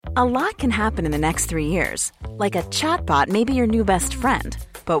A lot can happen in the next 3 years. Like a chatbot may be your new best friend.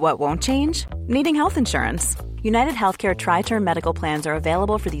 But what won't change? Needing health insurance. United Healthcare Tri-Term Medical Plans are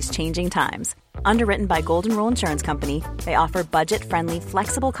available for these changing times. Underwritten by Golden Rule Insurance Company, they offer budget-friendly,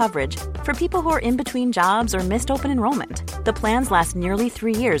 flexible coverage for people who are in between jobs or missed open enrollment. The plans last nearly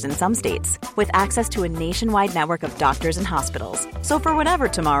 3 years in some states, with access to a nationwide network of doctors and hospitals. So for whatever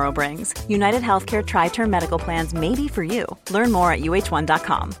tomorrow brings, United Healthcare Tri-Term Medical Plans may be for you. Learn more at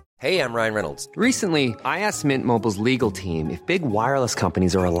uh1.com. Hey, I'm Ryan Reynolds. Recently, I asked Mint Mobile's legal team if big wireless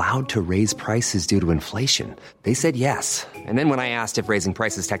companies are allowed to raise prices due to inflation. They said yes. And then when I asked if raising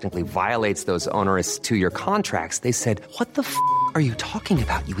prices technically violates those onerous 2-year contracts, they said, "What the f*** are you talking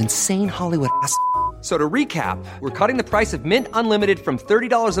about, you insane Hollywood ass?" So to recap, we're cutting the price of Mint Unlimited from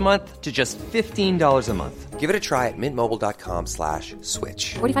 $30 a month to just $15 a month. Give it a try at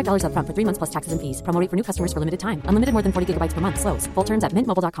mintmobile.com/switch. $45 up front for 3 months plus taxes and fees. Promo rate for new customers for limited time. Unlimited more than 40 gigabytes per month. Slows full terms at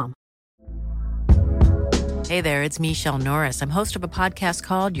mintmobile.com. Hey there, it's Michelle Norris. I'm host of a podcast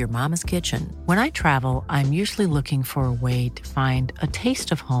called Your Mama's Kitchen. When I travel, I'm usually looking for a way to find a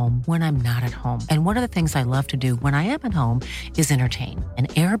taste of home when I'm not at home. And one of the things I love to do when I am at home is entertain. And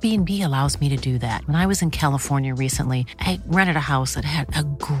Airbnb allows me to do that. When I was in California recently, I rented a house that had a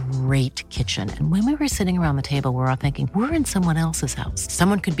great kitchen. And when we were sitting around the table, we're all thinking, we're in someone else's house.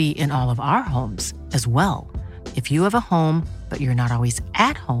 Someone could be in all of our homes as well. If you have a home, but you're not always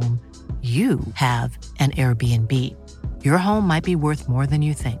at home, you have an Airbnb. Your home might be worth more than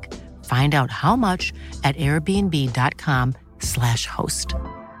you think. Find out how much at airbnb.com/host.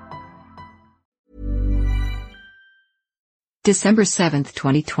 December 7th,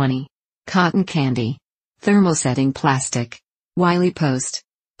 2020. Cotton candy. Thermosetting plastic. Wiley Post.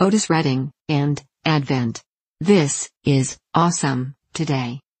 Otis Redding, and Advent. This is Awesome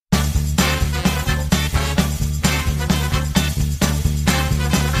Today.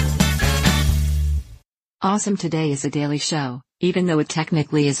 Awesome Today is a daily show, even though it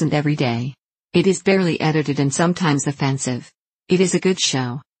technically isn't every day. It is barely edited and sometimes offensive. It is a good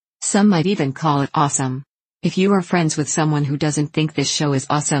show. Some might even call it awesome. If you are friends with someone who doesn't think this show is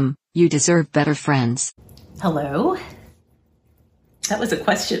awesome, you deserve better friends. Hello? That was a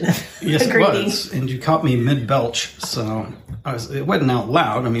question. Yes, it was. And you caught me mid-belch, so it wasn't out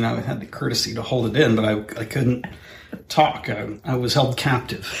loud. I mean, I had the courtesy to hold it in, but I couldn't talk. I was held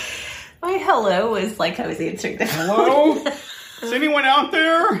captive. My hello was like I was answering the phone. Hello? Is anyone out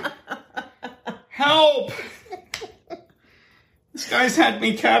there? Help! This guy's had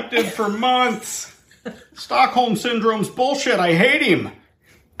me captive for months. Stockholm Syndrome's bullshit. I hate him.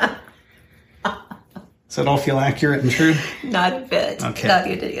 Does that all feel accurate and true? Not a bit. Okay. Not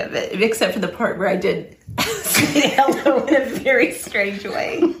any of it. Except for the part where I did say hello in a very strange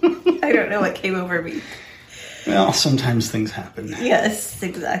way. I don't know what came over me. Well, sometimes things happen. Yes,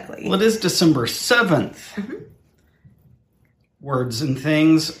 exactly. Well, it is December 7th. Mm-hmm. Words and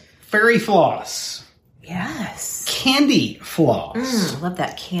things. Fairy floss. Yes. Candy floss. Love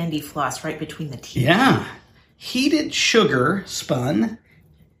that candy floss right between the teeth. Yeah. Heated sugar spun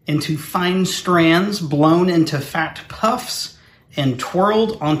into fine strands, blown into fat puffs, and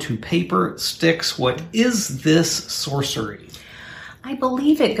twirled onto paper sticks. What is this sorcery? I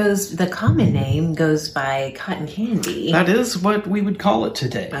believe the common name goes by cotton candy. That is what we would call it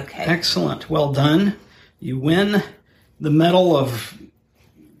today. Okay. Excellent. Well done. You win the medal of,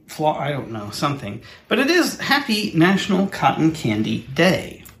 I don't know, something. But it is Happy National Cotton Candy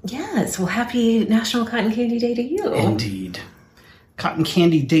Day. Yes. Well, happy National Cotton Candy Day to you. Indeed. Cotton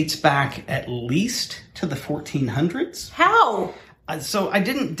candy dates back at least to the 1400s. How? So I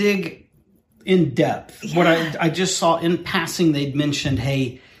didn't dig in depth. Yeah. What I just saw in passing, they'd mentioned,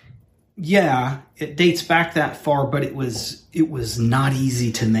 hey, yeah, it dates back that far, but it was not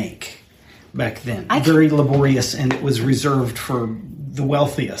easy to make back then. Very laborious, and it was reserved for the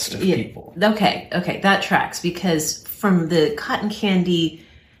wealthiest of people. Okay, that tracks, because from the cotton candy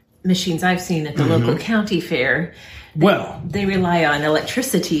machines I've seen at the local county fair, they rely on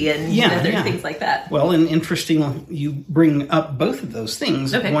electricity and other things like that. Well, and interesting, you bring up both of those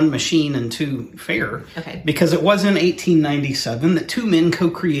things, one machine and two fair, because it was in 1897 that two men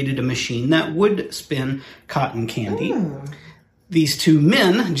co-created a machine that would spin cotton candy. These two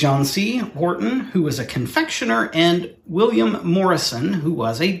men, John C. Horton, who was a confectioner, and William Morrison, who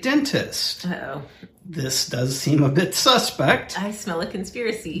was a dentist. Uh-oh. This does seem a bit suspect. I smell a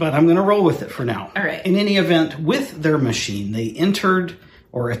conspiracy. But I'm going to roll with it for now. All right. In any event, with their machine, they attended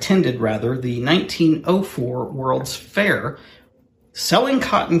the 1904 World's Fair, selling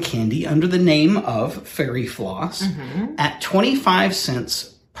cotton candy under the name of Fairy Floss. At 25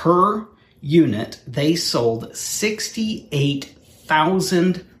 cents per unit, they sold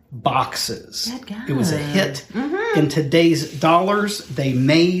 68,000 boxes. It was a hit. In today's dollars, they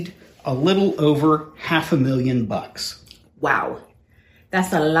made a little over $500,000. Wow.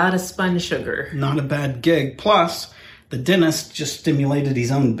 That's a lot of spun sugar. Not a bad gig. Plus, the dentist just stimulated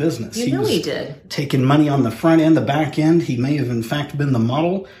his own business. He did. Taking money on the front end, the back end. He may have, in fact, been the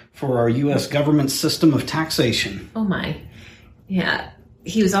model for our U.S. government system of taxation. Oh, my. Yeah.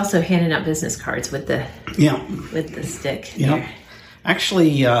 He was also handing out business cards with the stick. Yeah.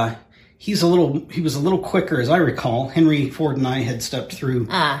 Actually, he was a little quicker, as I recall. Henry Ford and I had stepped through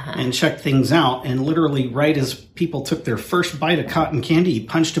and checked things out, and literally right as people took their first bite of cotton candy, he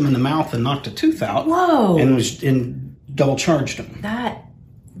punched him in the mouth and knocked a tooth out. Whoa! And double charged him. That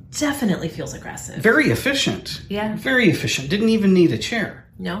definitely feels aggressive. Very efficient. Yeah. Very efficient. Didn't even need a chair.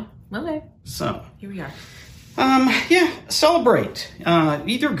 No. Okay. So here we are. Celebrate.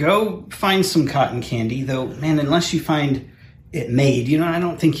 Either go find some cotton candy, though, man, unless you find it made, I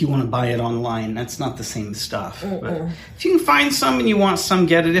don't think you want to buy it online. That's not the same stuff. But if you can find some and you want some,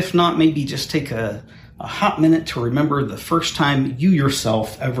 get it. If not, maybe just take a hot minute to remember the first time you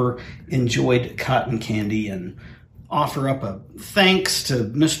yourself ever enjoyed cotton candy and offer up a thanks to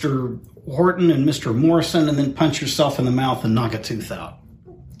Mr. Horton and Mr. Morrison, and then punch yourself in the mouth and knock a tooth out.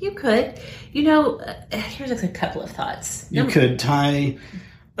 You could. Here's a couple of thoughts. You could tie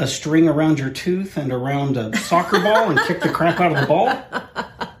a string around your tooth and around a soccer ball and kick the crap out of the ball.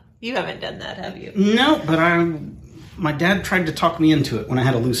 You haven't done that, have you? No, but my dad tried to talk me into it when I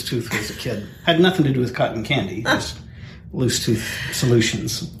had a loose tooth as a kid. Had nothing to do with cotton candy, just loose tooth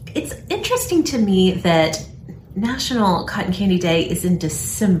solutions. It's interesting to me that National Cotton Candy Day is in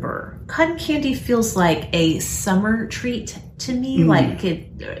December. Cotton candy feels like a summer treat to me, like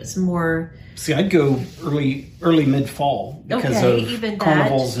it's more... See, I'd go early mid-fall because of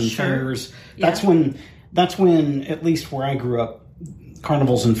carnivals and fairs. Yeah. That's when, at least where I grew up,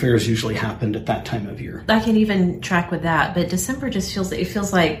 carnivals and fairs usually happened at that time of year. I can even track with that, but December just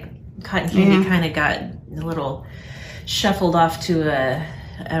feels like cotton candy kind of got a little shuffled off to a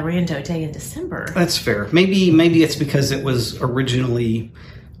rando day in December. That's fair. Maybe it's because it was originally,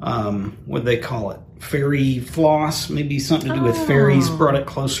 what do they call it? Fairy floss? Maybe something to do with fairies brought it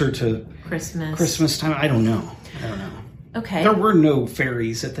closer to Christmas time. I don't know. Okay. There were no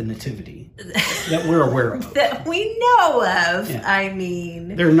fairies at the Nativity that we're aware of. That we know of. Yeah. I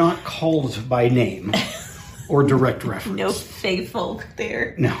mean, they're not called by name or direct reference. No fae folk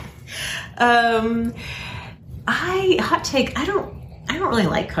there. No. Hot take. I don't really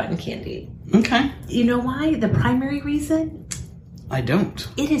like cotton candy. Okay. You know why? The primary reason? I don't.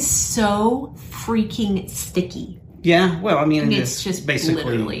 It is so freaking sticky. Yeah, well, I mean it's just basically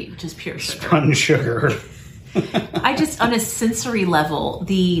literally just pure sugar. Spun sugar. On a sensory level,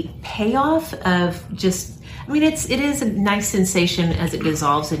 the payoff of it is a nice sensation as it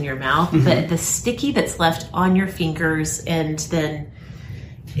dissolves in your mouth, but the sticky that's left on your fingers, and then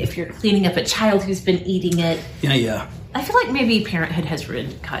if you're cleaning up a child who's been eating it. Yeah. I feel like maybe Parenthood has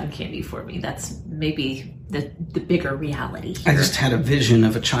ruined cotton candy for me. That's maybe the bigger reality here. I just had a vision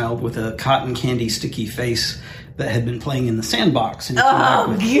of a child with a cotton candy sticky face that had been playing in the sandbox. And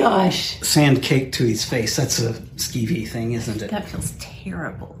gosh. Sand cake to his face. That's a skeevy thing, isn't it? That feels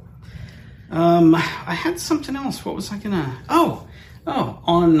terrible. I had something else. What was I gonna...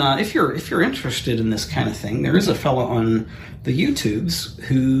 if you're interested in this kind of thing, there is a fella on the YouTubes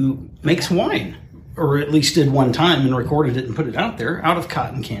who makes wine, or at least did one time and recorded it and put it out there, out of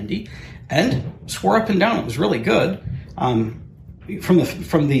cotton candy, and swore up and down it was really good. From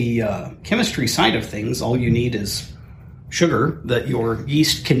the chemistry side of things, all you need is sugar that your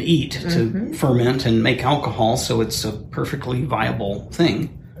yeast can eat to ferment and make alcohol, so it's a perfectly viable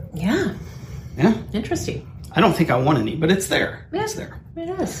thing. Yeah. Yeah. Interesting. I don't think I want any, but it's there. Yeah, it's there. It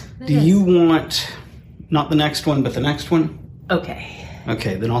is. Do you want not the next one, but the next one? Okay.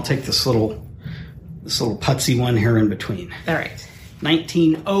 Okay, then I'll take this little putsy one here in between. All right.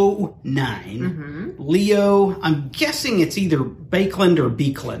 1909. Leo, I'm guessing it's either Bakeland or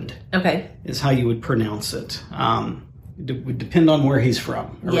Beekland. Okay. Is how you would pronounce it. It would depend on where he's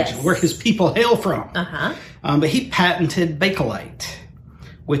from. Yes. Where his people hail from. Uh-huh. But he patented Bakelite,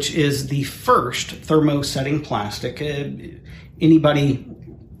 which is the first thermosetting plastic. Anybody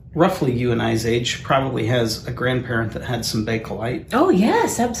roughly you and I's age probably has a grandparent that had some Bakelite. Oh,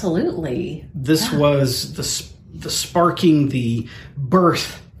 yes, absolutely. This was the sparking the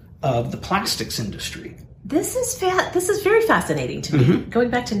birth of the plastics industry. This is very fascinating to me. Going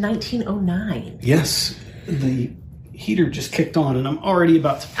back to 1909. Yes, the heater just kicked on, and I'm already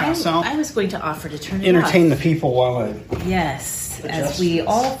about to pass out. I was going to offer to turn it Entertain off. the people while I Yes, as we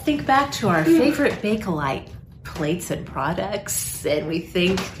all think back to our favorite Bakelite plates and products, and we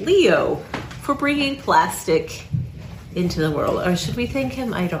thank Leo for bringing plastic into the world. Or should we thank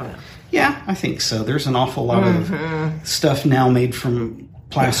him? I don't know. Yeah, I think so. There's an awful lot of stuff now made from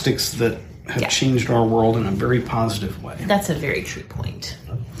plastics that have changed our world in a very positive way. That's a very true point.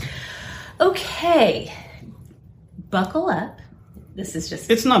 Okay. Buckle up. This is just...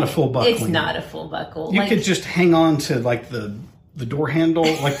 It's not a full buckle. It's not a full buckle. You could just hang on to, like, the door handle,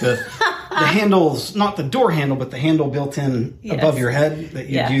 like the handles, not the door handle, but the handle built in above your head that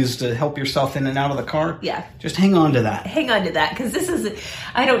you'd use to help yourself in and out of the car. Yeah. Just hang on to that. Hang on to that, because this is...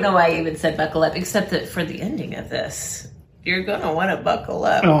 I don't know why I even said buckle up, except that for the ending of this, you're going to want to buckle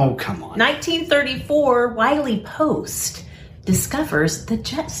up. Oh, come on. 1934, Wiley Post discovers the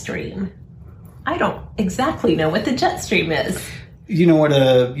jet stream. I don't exactly know what the jet stream is. You know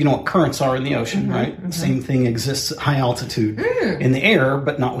what currents are in the ocean, right? Mm-hmm. Same thing exists at high altitude in the air,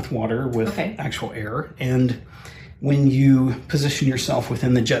 but not with water, with actual air. And when you position yourself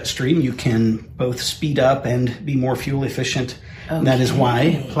within the jet stream, you can both speed up and be more fuel efficient. Okay. That is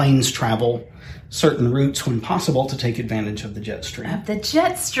why planes travel certain routes when possible to take advantage of the jet stream. Of the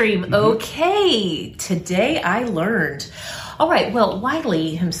jet stream. Mm-hmm. Okay. Today I learned. All right, well,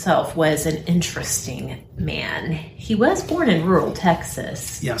 Wiley himself was an interesting man. He was born in rural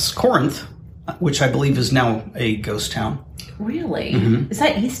Texas. Yes, Corinth, which I believe is now a ghost town. Really? Mm-hmm. Is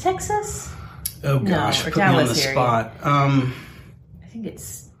that East Texas? Oh, gosh, put me on the spot. I think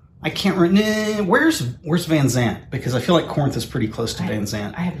it's... I can't remember. Where's Van Zant? Because I feel like Corinth is pretty close to Van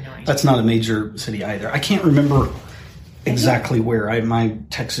Zant. I have no idea. That's not a major city either. I can't remember exactly where. My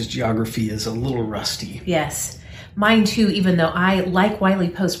Texas geography is a little rusty. Yes. Mine too, even though I, like Wiley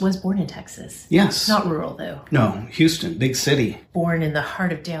Post, was born in Texas. Yes. Not rural, though. No, Houston, big city. Born in the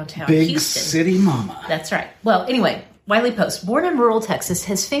heart of downtown Houston. Big city mama. That's right. Well, anyway, Wiley Post, born in rural Texas,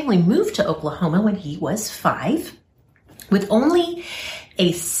 his family moved to Oklahoma when he was 5. With only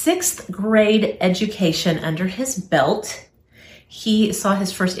a 6th grade education under his belt, he saw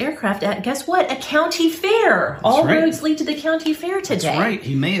his first aircraft at, guess what? A county fair. All roads lead to the county fair today. That's right.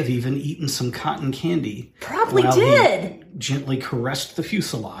 He may have even eaten some cotton candy. Probably did. He gently caressed the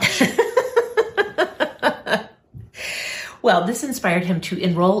fuselage. Well, this inspired him to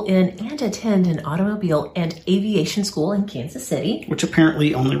enroll in and attend an automobile and aviation school in Kansas City. Which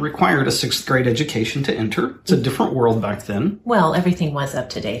apparently only required a 6th grade education to enter. It's a different world back then. Well, everything was up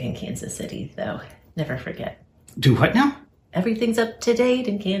to date in Kansas City, though. Never forget. Do what now? Everything's up to date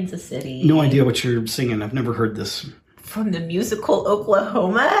in Kansas City. No idea what you're singing. I've never heard this. From the musical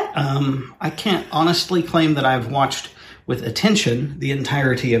Oklahoma? I can't honestly claim that I've watched with attention the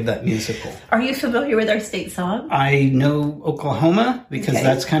entirety of that musical. Are you familiar with our state song? I know Oklahoma because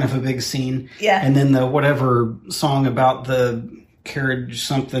that's kind of a big scene. Yeah. And then the whatever song about the carriage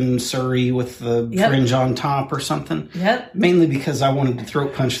something Surrey with the fringe on top or something. Yep. Mainly because I wanted to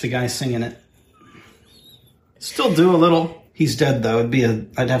throat punch the guy singing it. Still do a little. He's dead, though.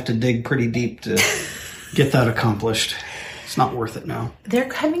 I'd have to dig pretty deep to get that accomplished. It's not worth it now. They're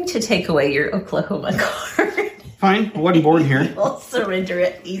coming to take away your Oklahoma card. Fine. I wasn't born here. I'll surrender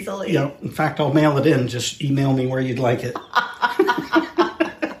it easily. Yeah. In fact, I'll mail it in. Just email me where you'd like it. All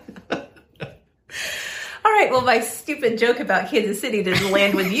right. Well, my stupid joke about Kansas City didn't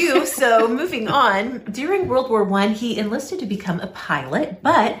land with you. So moving on. During World War I, he enlisted to become a pilot,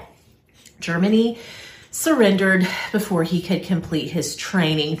 but Germany surrendered before he could complete his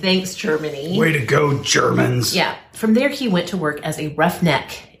training. Thanks, Germany. Way to go, Germans. Yeah. From there, he went to work as a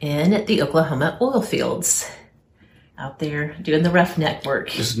roughneck in the Oklahoma oil fields. Out there doing the roughneck work.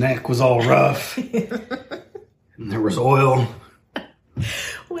 His neck was all rough. And there was oil.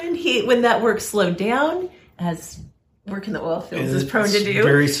 When that work slowed down, as work in the oil fields is prone to do.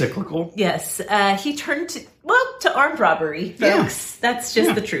 Very cyclical. Yes. He turned to armed robbery, folks. Yeah. That's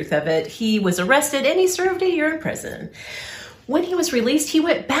just the truth of it. He was arrested and he served a year in prison. When he was released, he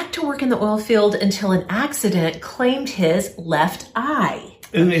went back to work in the oil field until an accident claimed his left eye.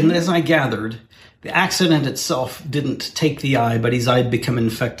 And as I gathered, the accident itself didn't take the eye, but his eye had become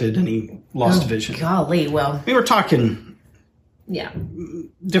infected and he lost vision. Golly, well. We were talking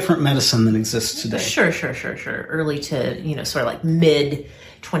different medicine than exists today. Sure. Early to, sort of like mid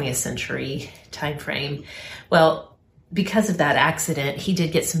 20th century time frame. Well, because of that accident, he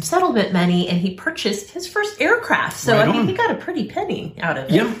did get some settlement money and he purchased his first aircraft. So, he got a pretty penny out of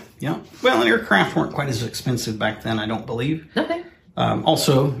it. Yeah. Well, aircraft weren't quite as expensive back then, I don't believe. Okay.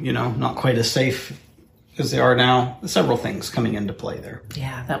 Also, not quite as safe because there are now several things coming into play there.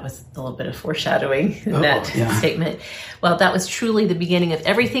 Yeah, that was a little bit of foreshadowing in that statement. Well, that was truly the beginning of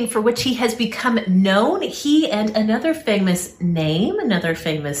everything for which he has become known. He and another famous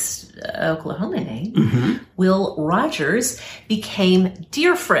Oklahoma name, Will Rogers, became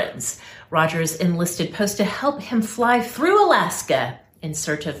dear friends. Rogers enlisted Post to help him fly through Alaska in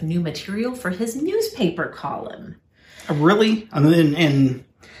search of new material for his newspaper column. Really?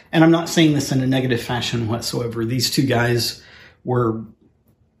 And I'm not saying this in a negative fashion whatsoever. These two guys were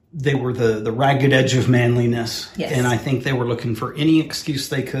the ragged edge of manliness. Yes. And I think they were looking for any excuse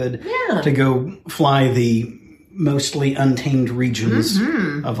they could to go fly the mostly untamed regions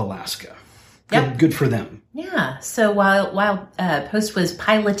of Alaska. Good for them. Yeah. So while Post was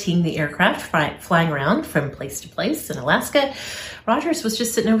piloting the aircraft, flying around from place to place in Alaska, Rogers was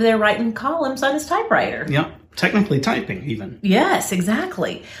just sitting over there writing columns on his typewriter. Yeah. Technically typing, even. Yes,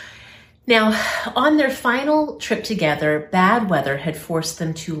 exactly. Now, on their final trip together, bad weather had forced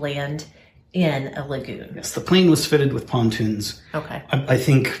them to land in a lagoon. Yes, the plane was fitted with pontoons. Okay. I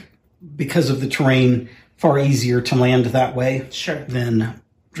think because of the terrain, far easier to land that way than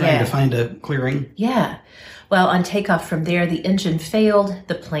trying to find a clearing. Yeah. Well, on takeoff from there, the engine failed,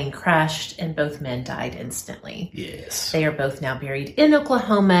 the plane crashed, and both men died instantly. Yes. They are both now buried in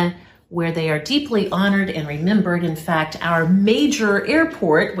Oklahoma, where they are deeply honored and remembered. In fact, our major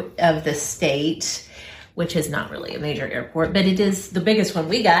airport of the state, which is not really a major airport, but it is the biggest one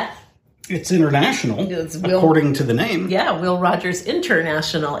we got. It's international, according to the name. Yeah, Will Rogers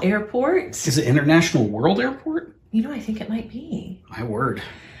International Airport. Is it International World Airport? You know, I think it might be. My word.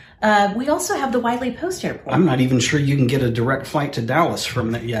 We also have the Wiley Post Airport. I'm not even sure you can get a direct flight to Dallas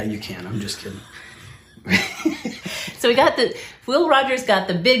from that. Yeah, you can. I'm just kidding. So we got Will Rogers got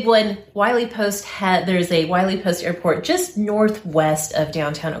the big one. Wiley Post there's a Wiley Post Airport just northwest of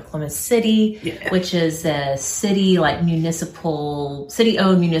downtown Oklahoma City, which is a city-owned municipal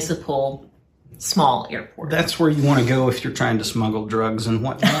small airport. That's where you want to go if you're trying to smuggle drugs and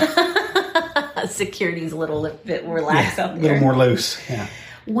whatnot. Security's a little bit relaxed out there. A little more loose, yeah.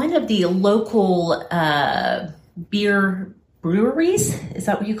 One of the local beer breweries, is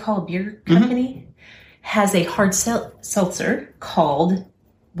that what you call a beer company? Has a hard seltzer called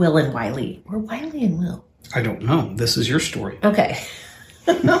Will and Wiley, or Wiley and Will. I don't know. This is your story. Okay.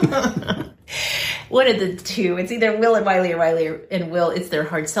 One of the two. It's either Will and Wiley or Wiley and Will. It's their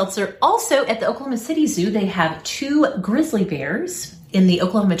hard seltzer. Also, at the Oklahoma City Zoo, they have 2 grizzly bears in the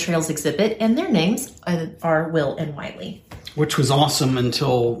Oklahoma Trails exhibit, and their names are Will and Wiley. Which was awesome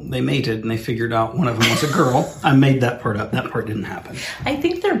until they mated and they figured out one of them was a girl. I made that part up. That part didn't happen. I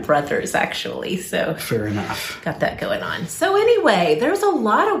think they're brothers, actually. So fair enough. Got that going on. So anyway, there's a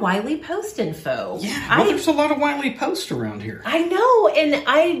lot of Wiley Post info. Yeah, there's a lot of Wiley Post around here. I know, and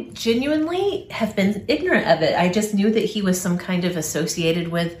I genuinely have been ignorant of it. I just knew that he was some kind of associated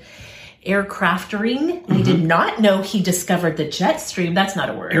with aircraftering. I did not know he discovered the jet stream. That's not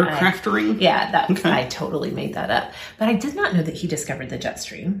a word. Aircraftering? I totally made that up. But I did not know that he discovered the jet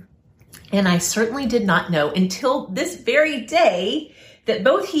stream. And I certainly did not know until this very day that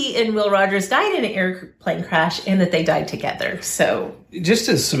both he and Will Rogers died in an airplane crash and that they died together. So, just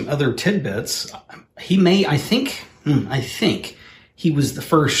as some other tidbits, I think he was the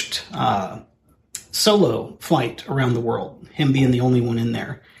first solo flight around the world, him being the only one in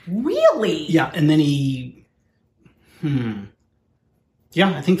there. Really? Yeah, and then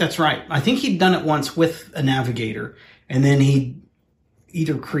yeah, I think that's right. I think he'd done it once with a navigator, and then he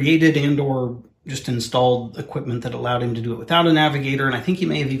either created and or just installed equipment that allowed him to do it without a navigator, and I think he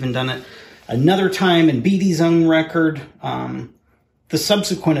may have even done it another time and beat his own record. The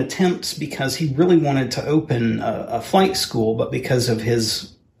subsequent attempts, because he really wanted to open a flight school, but because of his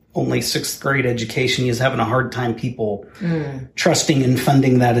only 6th grade education, he was having a hard time people trusting and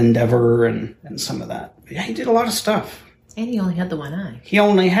funding that endeavor and some of that. But yeah, he did a lot of stuff. And he only had the one eye. He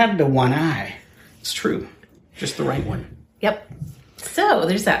only had the one eye. It's true. Just the right one. Yep. So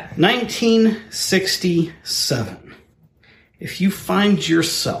there's that. 1967. If you find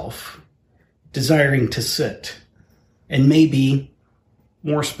yourself desiring to sit, and maybe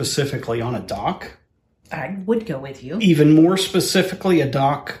more specifically on a dock, I would go with you. Even more specifically, a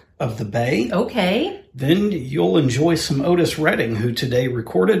dock of the bay. Okay. Then you'll enjoy some Otis Redding, who today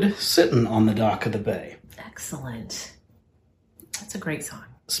recorded Sittin' on the Dock of the Bay. Excellent. That's a great song.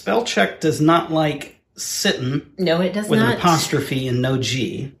 Spell check does not like sittin'. No, it does with not. With an apostrophe and no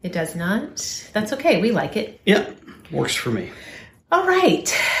G. It does not. That's okay. We like it. Yep. Works for me. All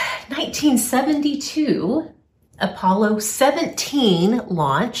right. 1972, Apollo 17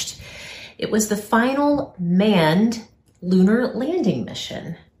 launched. It was the final manned lunar landing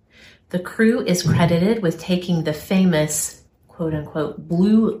mission. The crew is credited with taking the famous, quote unquote,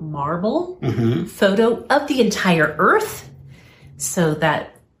 blue marble photo of the entire Earth. So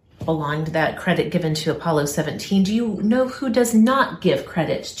that credit given to Apollo 17. Do you know who does not give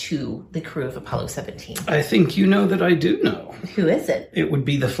credit to the crew of Apollo 17? I think you know that I do know. Who is it? It would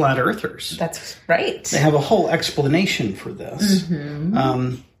be the Flat Earthers. That's right. They have a whole explanation for this.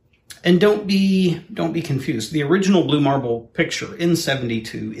 And don't be confused. The original blue marble picture in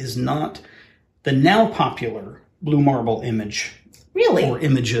 72 is not the now popular blue marble image. Really? Or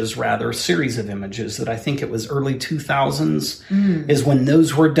images, rather, series of images that I think it was early 2000s is when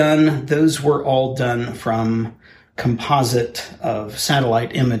those were done. Those were all done from composite of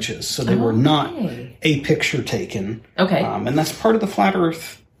satellite images. So they were not a picture taken. Okay. And that's part of the Flat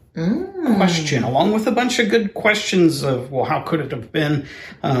Earth question, along with a bunch of good questions of, well, how could it have been?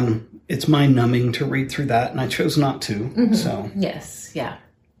 It's mind-numbing to read through that, and I chose not to. So yes, yeah.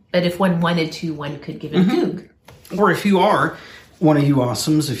 But if one wanted to, one could give it a goog. Or if you are one of you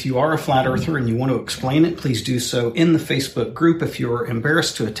awesomes, if you are a flat earther and you want to explain it, please do so in the Facebook group. If you're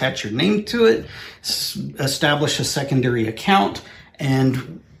embarrassed to attach your name to it, establish a secondary account,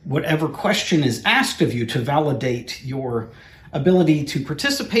 and whatever question is asked of you to validate your ability to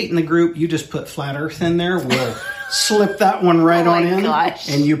participate in the group, you just put Flat Earth in there. We'll slip that one right on in,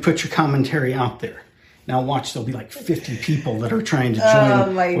 and you put your commentary out there. Now watch, there'll be like 50 people that are trying to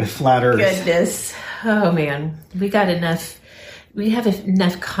join with Flat Earth. Goodness. Oh man, we have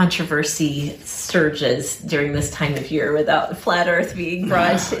enough controversy surges during this time of year without Flat Earth being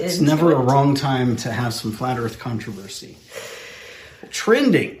brought in. It's never a wrong time to have some Flat Earth controversy.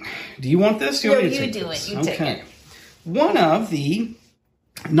 Trending. Do you want this? You do it. You take it. One of the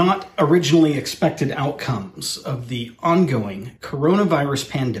not originally expected outcomes of the ongoing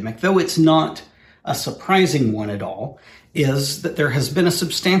coronavirus pandemic, though it's not a surprising one at all, is that there has been a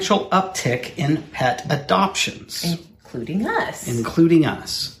substantial uptick in pet adoptions. Including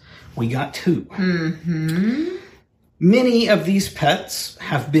us. We got 2. Many of these pets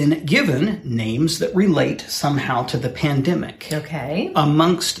have been given names that relate somehow to the pandemic. Okay.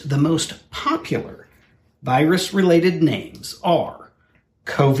 Amongst the most popular virus-related names are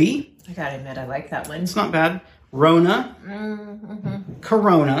COVID. I gotta admit, I like that one. It's not bad. Rona.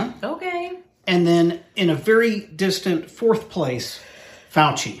 Corona. Okay. And then in a very distant 4th place,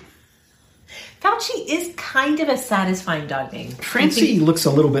 Fauci. Fauci is kind of a satisfying dog name. Francie looks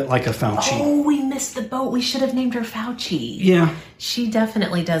a little bit like a Fauci. Oh, we missed the boat. We should have named her Fauci. Yeah. She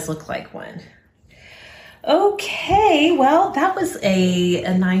definitely does look like one. Okay, well, that was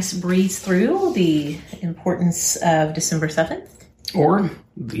a nice breeze through the importance of December 7th. Or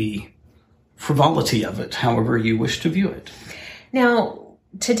the frivolity of it, however you wish to view it. Now,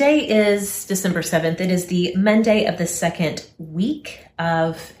 today is December 7th. It is the Monday of the second week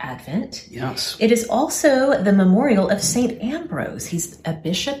of Advent. Yes. It is also the memorial of St. Ambrose. He's a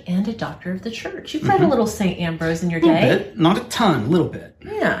bishop and a doctor of the church. You've read a little St. Ambrose in your day? A little bit. Not a ton, a little bit.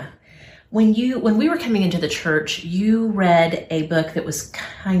 Yeah. When we were coming into the church, you read a book that was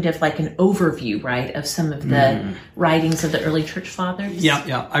kind of like an overview, right, of some of the writings of the early church fathers?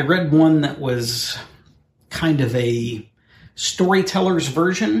 Yeah. I read one that was kind of a storyteller's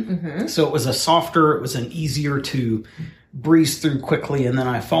version. So it was it was an easier to breeze through quickly. And then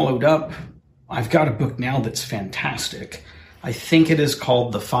I followed up. I've got a book now that's fantastic. I think it is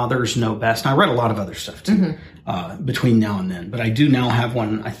called The Fathers Know Best. And I read a lot of other stuff too between now and then. But I do now have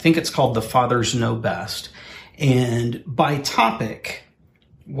one. I think it's called The Fathers Know Best. And by topic,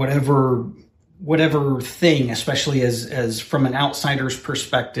 whatever thing, especially as from an outsider's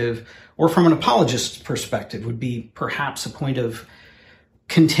perspective or from an apologist's perspective, would be perhaps a point of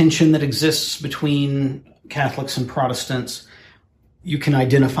contention that exists between Catholics and Protestants, you can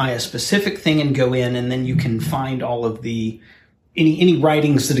identify a specific thing and go in, and then you can find all of the any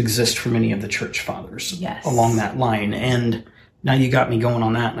writings that exist from any of the church fathers along that line. And now you got me going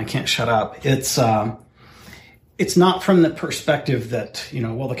on that, and I can't shut up. It's not from the perspective that,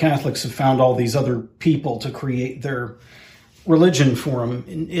 the Catholics have found all these other people to create their religion for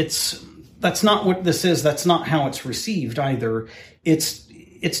them. That's not what this is. That's not how it's received either.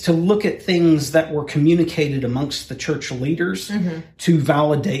 It's to look at things that were communicated amongst the church leaders to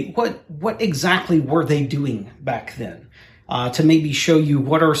validate what exactly were they doing back then, to maybe show you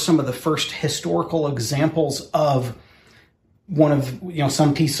what are some of the first historical examples of one of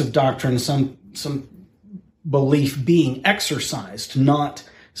some piece of doctrine, some belief being exercised, not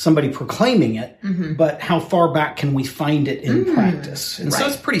somebody proclaiming it, but how far back can we find it in practice? And so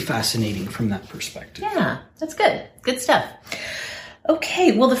it's pretty fascinating from that perspective. Yeah, that's good. Good stuff.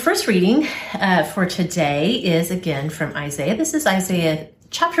 Okay, well, the first reading for today is again from Isaiah. This is Isaiah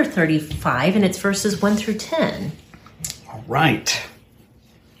chapter 35, and it's verses 1 through 10. All right.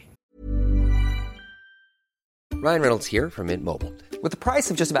 Ryan Reynolds here from Mint Mobile. With the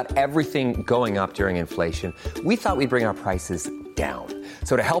price of just about everything going up during inflation, we thought we'd bring our prices down.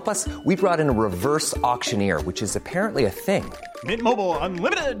 So to help us, we brought in a reverse auctioneer, which is apparently a thing. Mint Mobile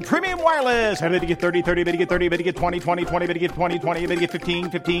Unlimited Premium Wireless. How to get 30, 30, bit to get 30, bit to get 20, 20, 20, bit to get 20, 20, bit to get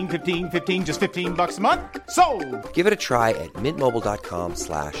 15, 15, 15, 15, just $15 a month? Sold! Give it a try at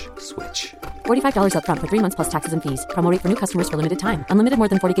mintmobile.com/switch. $45 up front for 3 months plus taxes and fees. Promo rate for new customers for limited time. Unlimited more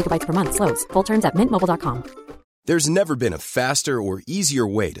than 40 gigabytes per month. Slows full terms at mintmobile.com. There's never been a faster or easier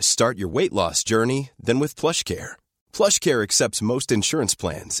way to start your weight loss journey than with PlushCare. PlushCare accepts most insurance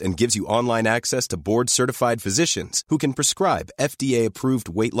plans and gives you online access to board-certified physicians who can prescribe FDA-approved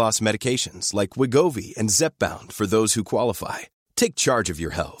weight loss medications like Wegovy and Zepbound for those who qualify. Take charge of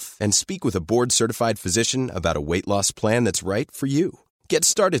your health and speak with a board-certified physician about a weight loss plan that's right for you. Get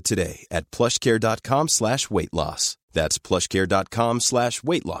started today at plushcare.com/weight loss. That's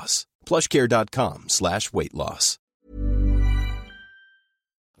plushcare.com/weight loss. plushcare.com/weight loss.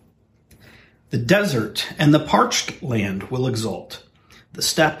 The desert and the parched land will exult. The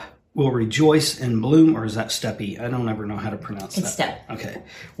steppe will rejoice and bloom, or is that steppe? I don't ever know how to pronounce that. It's steppe. Okay.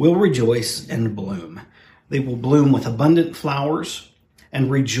 Will rejoice and bloom. They will bloom with abundant flowers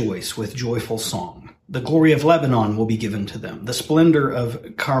and rejoice with joyful song. The glory of Lebanon will be given to them, the splendor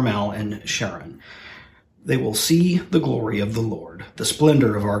of Carmel and Sharon. They will see the glory of the Lord, the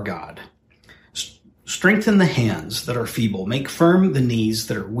splendor of our God. Strengthen the hands that are feeble. Make firm the knees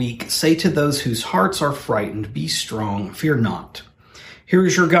that are weak. Say to those whose hearts are frightened, be strong, fear not. Here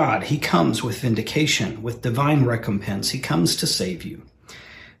is your God. He comes with vindication, with divine recompense. He comes to save you.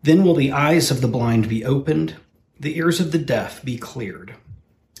 Then will the eyes of the blind be opened, the ears of the deaf be cleared.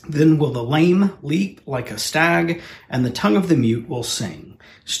 Then will the lame leap like a stag, and the tongue of the mute will sing.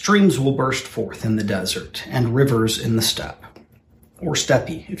 Streams will burst forth in the desert, and rivers in the steppe. Or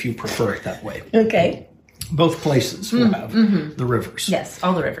steppe, if you prefer it that way. Okay. Both places will have the rivers. Yes,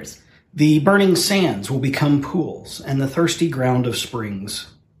 all the rivers. The burning sands will become pools, and the thirsty ground springs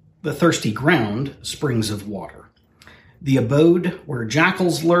of water. The abode where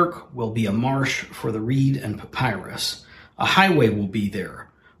jackals lurk will be a marsh for the reed and papyrus. A highway will be there,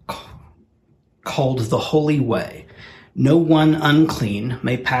 called the Holy Way. No one unclean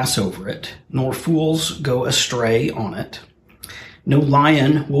may pass over it, nor fools go astray on it. No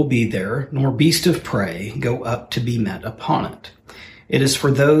lion will be there, nor beast of prey go up to be met upon it. It is for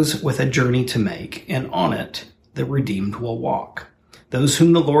those with a journey to make, and on it the redeemed will walk. Those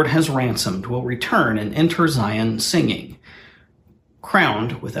whom the Lord has ransomed will return and enter Zion singing,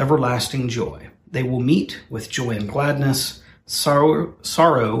 crowned with everlasting joy. They will meet with joy and gladness.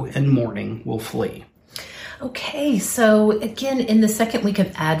 Sorrow and mourning will flee. Okay, so again, in the second week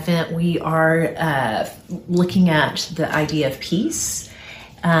of Advent, we are looking at the idea of peace,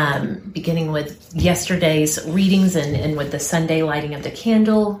 beginning with yesterday's readings and with the Sunday lighting of the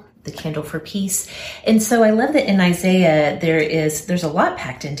candle for peace. And so I love that in Isaiah, there's a lot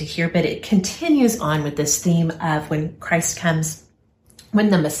packed into here, but it continues on with this theme of when Christ comes, when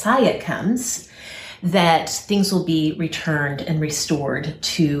the Messiah comes, that things will be returned and restored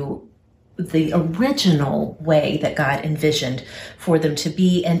to the original way that God envisioned for them to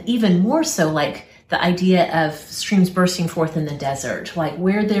be. And even more so, like the idea of streams bursting forth in the desert, like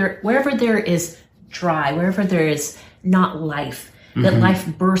wherever there is dry, wherever there is not life, that life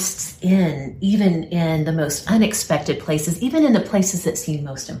bursts in, even in the most unexpected places, even in the places that seem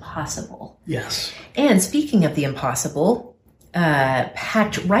most impossible. Yes. And speaking of the impossible,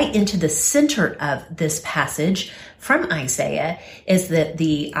 packed right into the center of this passage from Isaiah is that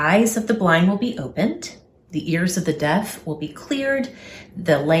the eyes of the blind will be opened, the ears of the deaf will be cleared,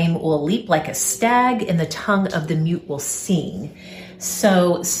 the lame will leap like a stag, and the tongue of the mute will sing.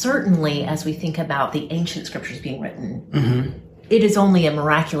 So certainly, as we think about the ancient scriptures being written, it is only a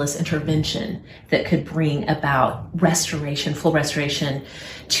miraculous intervention that could bring about restoration, full restoration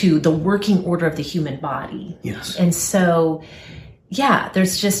to the working order of the human body. Yes. And so, yeah,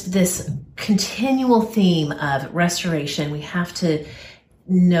 there's just this continual theme of restoration. We have to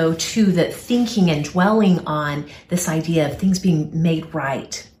know, too, that thinking and dwelling on this idea of things being made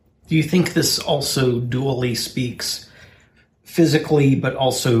right. Do you think this also dually speaks physically, but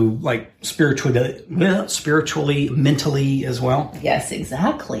also like spiritually, mentally as well? Yes,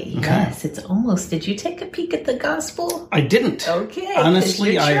 exactly. Okay. Yes, it's almost, did you take a peek at the gospel? I didn't. Okay.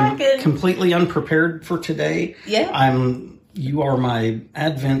 Honestly, I am completely unprepared for today. Yeah. You are my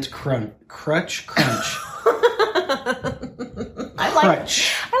Advent crutch. I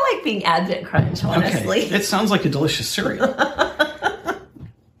like being Advent crunch, honestly. Okay. It sounds like a delicious cereal.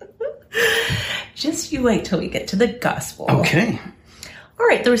 just you wait till we get to the gospel. Okay. All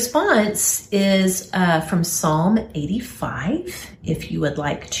right, the response is from Psalm 85, if you would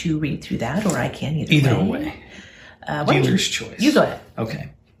like to read through that, or I can either way. Dealer's choice. You go ahead.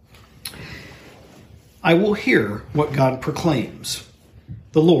 Okay. I will hear what God proclaims.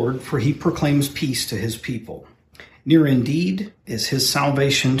 The Lord, for he proclaims peace to his people. Near indeed is his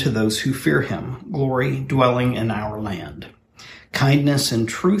salvation to those who fear him, glory dwelling in our land. Kindness and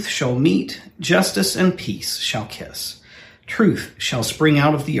truth shall meet, justice and peace shall kiss. Truth shall spring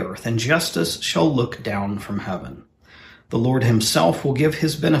out of the earth, and justice shall look down from heaven. The Lord himself will give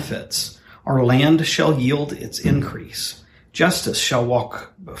his benefits. Our land shall yield its increase. Justice shall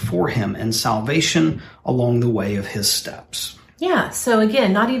walk before him, and salvation along the way of his steps. Yeah, so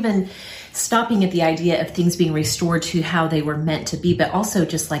again, not even stopping at the idea of things being restored to how they were meant to be, but also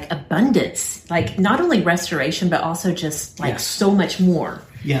just like abundance, like not only restoration, but also just like so much more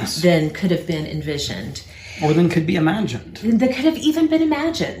than could have been envisioned. Or than could be imagined. That could have even been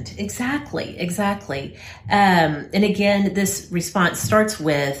imagined. Exactly. And again, this response starts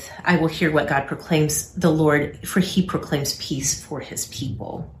with, I will hear what God proclaims, the Lord, for he proclaims peace for his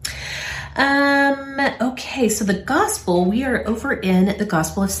people. Okay, so the gospel, we are over in the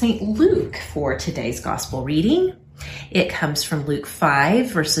Gospel of St. Luke for today's gospel reading. It comes from Luke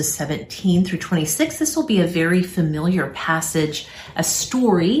 5, verses 17 through 26. This will be a very familiar passage, a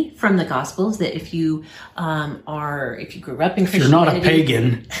story from the Gospels that if you if you grew up in Christianity. If you're not a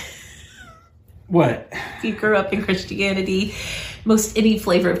pagan. What? If you grew up in Christianity, most any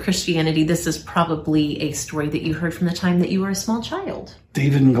flavor of Christianity, this is probably a story that you heard from the time that you were a small child.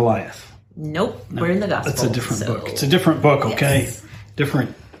 David and Goliath. Nope, we're in the Gospel. That's a different book. It's a different book, okay? Yes.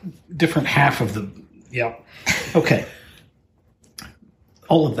 Different half of the... Yeah. Okay.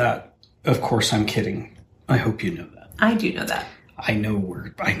 All of that, of course, I'm kidding. I hope you know that. I do know that. I know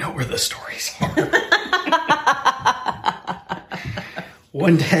where the stories are.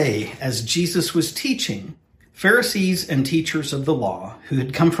 One day, as Jesus was teaching, Pharisees and teachers of the law, who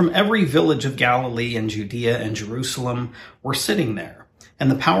had come from every village of Galilee and Judea and Jerusalem, were sitting there, and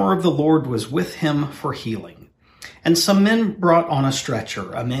the power of the Lord was with him for healing. And some men brought on a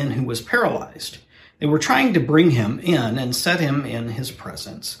stretcher a man who was paralyzed. They were trying to bring him in and set him in his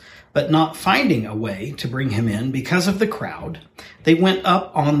presence, but not finding a way to bring him in because of the crowd, they went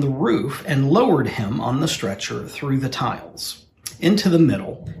up on the roof and lowered him on the stretcher through the tiles into the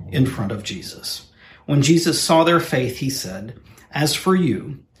middle in front of Jesus. When Jesus saw their faith, he said, "As for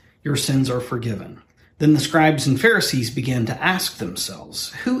you, your sins are forgiven." Then the scribes and Pharisees began to ask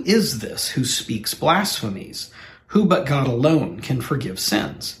themselves, "Who is this who speaks blasphemies? Who but God alone can forgive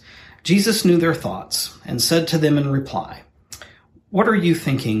sins?" Jesus knew their thoughts and said to them in reply, "What are you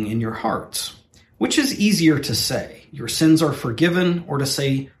thinking in your hearts? Which is easier to say, 'Your sins are forgiven,' or to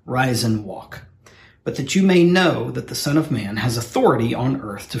say, 'Rise and walk'? But that you may know that the Son of Man has authority on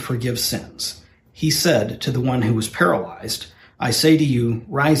earth to forgive sins." He said to the one who was paralyzed, "I say to you,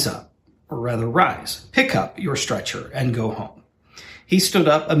 rise up," or rather rise, pick up your stretcher and go home. He stood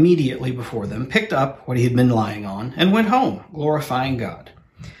up immediately before them, picked up what he had been lying on, and went home, glorifying God.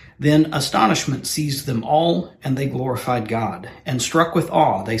 Then astonishment seized them all, and they glorified God. And struck with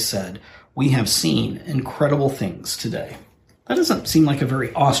awe, they said, "We have seen incredible things today." That doesn't seem like a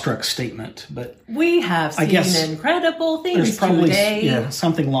very awestruck statement, but we have seen incredible things there's probably, today. Yeah,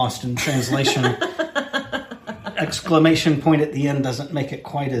 something lost in translation. Exclamation point at the end doesn't make it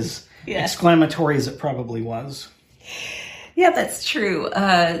quite as exclamatory as it probably was. Yeah, that's true.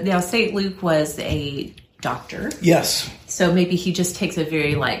 Now, St. Luke was a doctor. Yes. So maybe he just takes a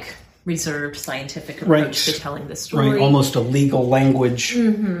very reserved scientific approach to telling the story. Right, almost a legal language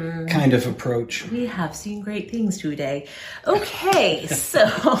kind of approach. We have seen great things today. Okay, so...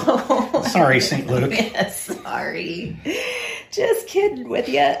 Sorry, St. Luke. Yes, sorry. Just kidding with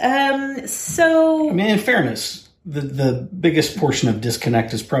you. So... I mean, in fairness, the biggest portion of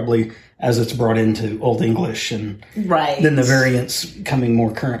disconnect is probably as it's brought into Old English, and then the variants coming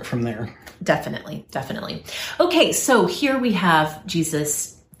more current from there. Definitely. Okay, so here we have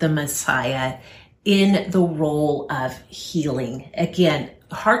Jesus, the Messiah, in the role of healing. Again,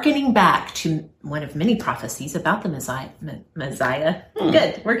 hearkening back to one of many prophecies about the Messiah.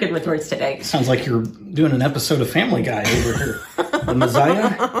 Good. We're good with words today. Sounds like you're doing an episode of Family Guy over here. The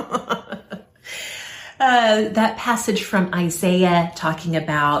Messiah? That passage from Isaiah talking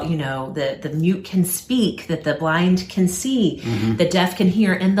about, the mute can speak, that the blind can see, the deaf can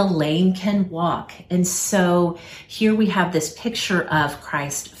hear, and the lame can walk. And so here we have this picture of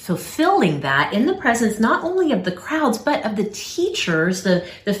Christ fulfilling that in the presence not only of the crowds, but of the teachers, the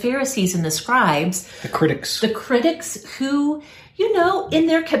Pharisees and the scribes. The critics. The critics who, you know, in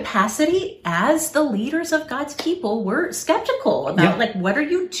their capacity as the leaders of God's people, were skeptical about, like, what are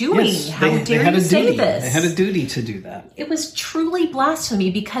you doing? Yes, How dare you say this? They had a duty to do that. It was truly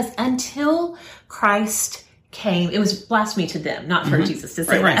blasphemy, because until Christ came, it was blasphemy to them, not for Jesus to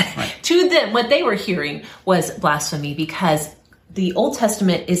say that. Right. To them, what they were hearing was blasphemy, because the Old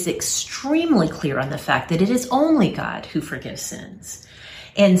Testament is extremely clear on the fact that it is only God who forgives sins.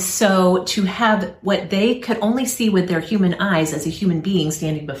 And so to have what they could only see with their human eyes as a human being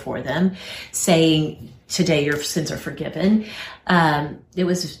standing before them saying, today your sins are forgiven, it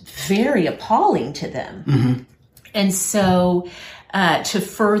was very appalling to them. And so to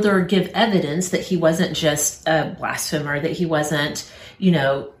further give evidence that he wasn't just a blasphemer, that he wasn't, you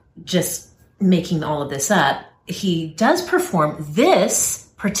know, just making all of this up, he does perform this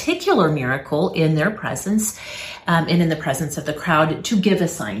particular miracle in their presence, and in the presence of the crowd, to give a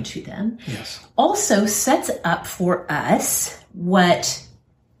sign to them. Yes. Also sets up for us what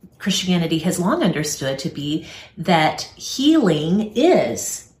Christianity has long understood to be, that healing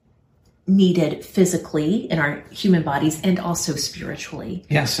is needed physically in our human bodies and also spiritually.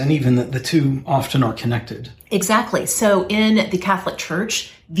 Yes, and even the two often are connected. Exactly. So in the Catholic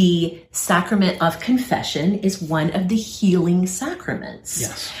Church, the sacrament of confession is one of the healing sacraments.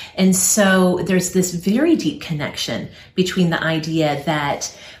 Yes. And so there's this very deep connection between the idea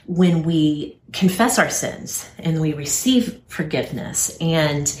that when we confess our sins and we receive forgiveness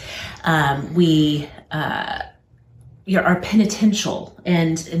and we are penitential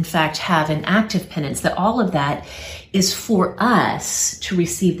and in fact have an active penance, that all of that is for us to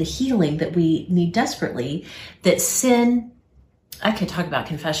receive the healing that we need desperately, that sin... I could talk about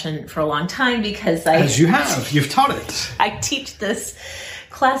confession for a long time because you've taught it. I teach this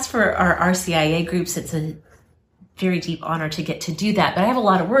class for our RCIA groups. It's a very deep honor to get to do that, but I have a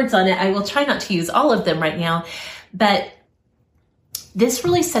lot of words on it. I will try not to use all of them right now, but this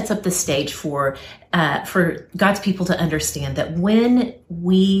really sets up the stage for God's people to understand that when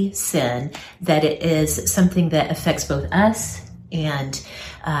we sin, that it is something that affects both us and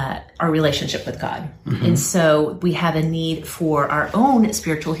our relationship with God. And so we have a need for our own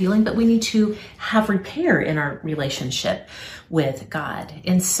spiritual healing, but we need to have repair in our relationship with God.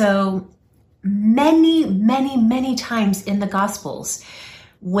 And so many, many, many times in the Gospels,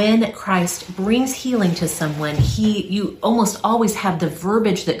 when Christ brings healing to someone, you almost always have the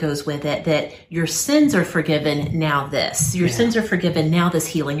verbiage that goes with it, that your sins are forgiven, now this. Your sins are forgiven, now this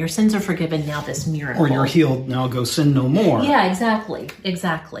healing. Your sins are forgiven, now this miracle. Or you're healed, now go sin no more. Yeah,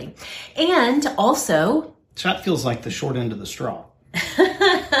 exactly. And also... So that feels like the short end of the straw.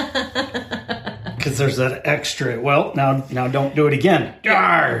 Because there's that extra, well, now don't do it again.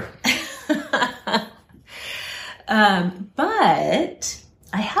 But...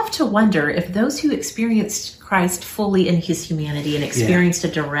 I have to wonder if those who experienced Christ fully in his humanity and experienced a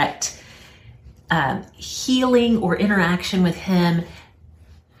direct healing or interaction with him,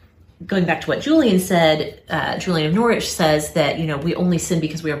 going back to what Julian said, Julian of Norwich says that, you know, we only sin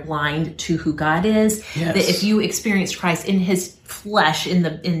because we are blind to who God is. Yes. That if you experienced Christ in his flesh,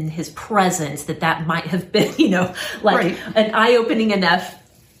 in his presence, that might have been, you know, like an eye-opening enough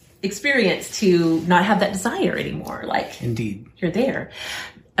experience to not have that desire anymore. Like, indeed, you're there.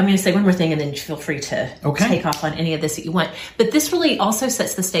 I'm going to say one more thing and then feel free to take off on any of this that you want. But this really also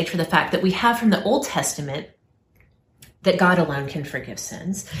sets the stage for the fact that we have from the Old Testament that God alone can forgive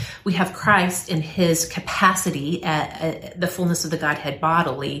sins. We have Christ in his capacity at the fullness of the Godhead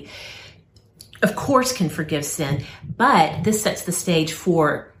bodily, of course, can forgive sin. But this sets the stage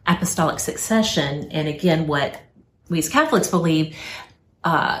for apostolic succession. And again, what we as Catholics believe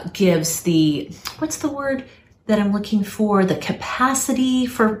gives what's the word that I'm looking for? The capacity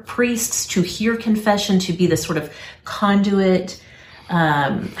for priests to hear confession, to be the sort of conduit.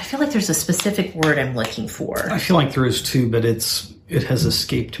 I feel like there's a specific word I'm looking for. I feel like there is too, but it has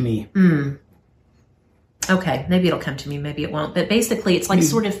escaped me. Okay, maybe it'll come to me, maybe it won't. But basically, it's like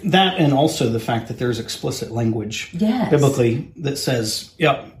sort of... That, and also the fact that there's explicit language biblically that says,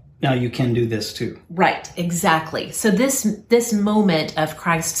 yep, now you can do this too. Right, exactly. So this moment of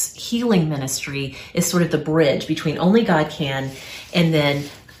Christ's healing ministry is sort of the bridge between only God can, and then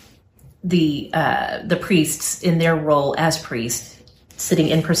the priests in their role as priests, sitting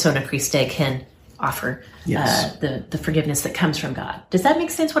in persona Christi, can offer the forgiveness that comes from God. Does that make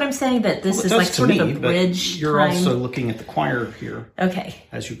sense what I'm saying? That this is like sort of a bridge. You're also looking at the choir here. Okay.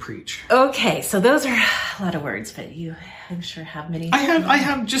 As you preach. Okay, so those are a lot of words, but you, I'm sure, have many. I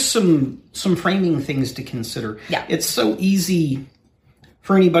have just some framing things to consider. Yeah. It's so easy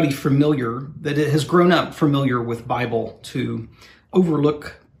for anybody familiar, that it has grown up familiar with Bible, to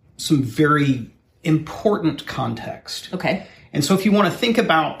overlook some very important context. Okay. And so if you want to think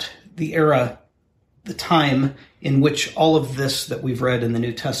about the era, the time in which all of this that we've read in the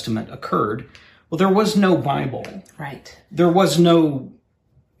New Testament occurred, well, there was no Bible. Right. There was no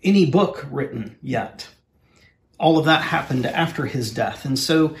any book written yet. All of that happened after his death. And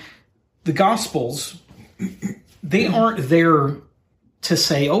so the Gospels, they aren't there to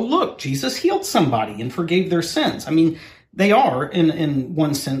say, oh, look, Jesus healed somebody and forgave their sins. I mean, they are, in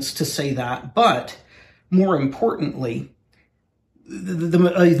one sense, to say that. But more importantly,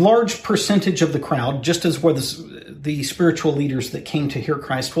 a large percentage of the crowd, just as were the spiritual leaders that came to hear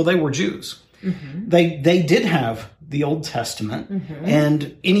Christ, well, they were Jews. Mm-hmm. They did have the Old Testament, mm-hmm.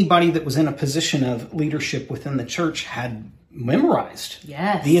 and anybody that was in a position of leadership within the church had memorized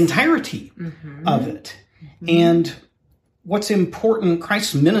the entirety mm-hmm. of it. Mm-hmm. And what's important,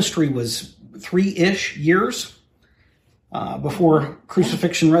 Christ's ministry was 3-ish years before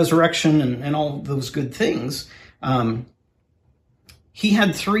crucifixion, resurrection, and all those good things. He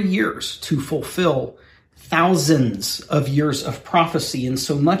had 3 years to fulfill thousands of years of prophecy. And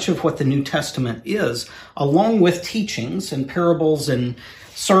so much of what the New Testament is, along with teachings and parables and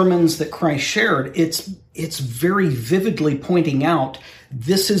sermons that Christ shared, it's very vividly pointing out,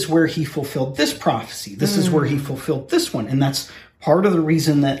 this is where he fulfilled this prophecy. This is where he fulfilled this one. And that's part of the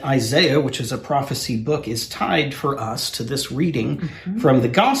reason that Isaiah, which is a prophecy book, is tied for us to this reading mm-hmm. from the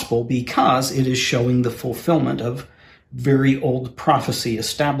gospel, because it is showing the fulfillment of very old prophecy,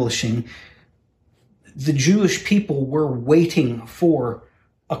 establishing the Jewish people were waiting for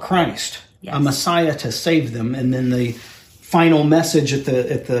a Christ, a Messiah to save them. And then the final message at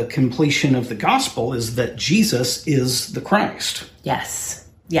the completion of the gospel is that Jesus is the Christ. Yes.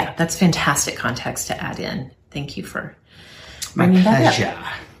 Yeah, that's fantastic context to add in. Thank you for bringing that up.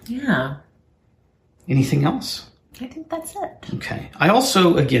 Yeah. Anything else? I think that's it. Okay. I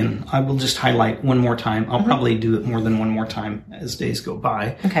also, again, I will just highlight one more time. I'll mm-hmm. probably do it more than one more time as days go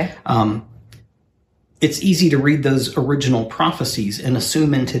by. Okay. It's easy to read those original prophecies and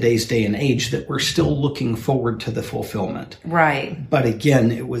assume in today's day and age that we're still looking forward to the fulfillment. Right. But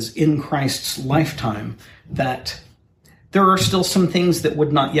again, it was in Christ's lifetime that there are still some things that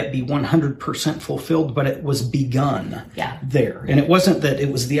would not yet be 100% fulfilled, but it was begun there. And it wasn't that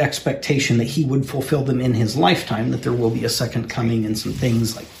it was the expectation that he would fulfill them in his lifetime, that there will be a second coming and some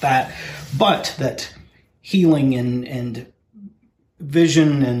things like that, but that healing and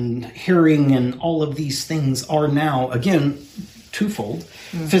vision and hearing and all of these things are now, again, twofold,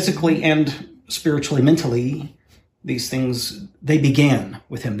 mm-hmm. physically and spiritually, mentally. These things, they began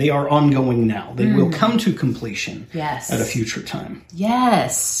with him. They are ongoing now. They will come to completion at a future time.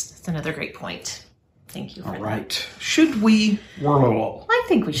 Yes. That's another great point. Thank you for that. All right. Should we whirl? I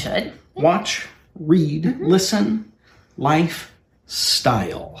think we should. Watch, read, mm-hmm. listen,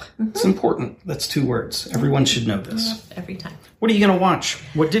 lifestyle. Mm-hmm. It's important. That's 2 words. Everyone should know this. Every time. What are you going to watch?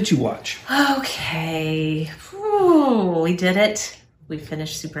 What did you watch? Okay. Ooh, we did it. We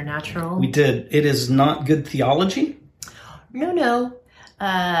finished Supernatural. We did. It is not good theology? No.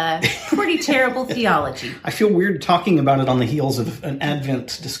 Pretty terrible theology. I feel weird talking about it on the heels of an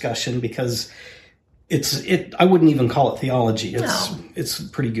Advent discussion because I wouldn't even call it theology. It's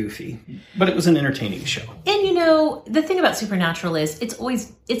pretty goofy, but it was an entertaining show. And the thing about Supernatural is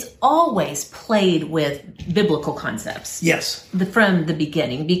it's always played with biblical concepts. Yes. From the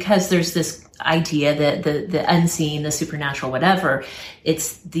beginning, because there's this idea that the unseen, the supernatural, whatever,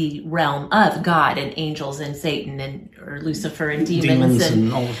 it's the realm of God and angels and Satan or Lucifer and demons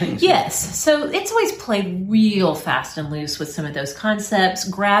and all the things. Yes. So it's always played real fast and loose with some of those concepts,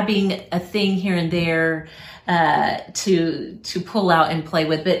 grabbing a thing here and there to pull out and play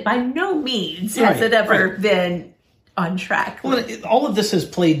with, but by no means has it ever been on track. Well, all of this has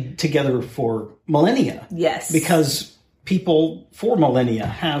played together for millennia. Yes. Because people for millennia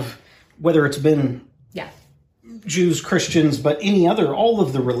have, whether it's been Jews, Christians, but all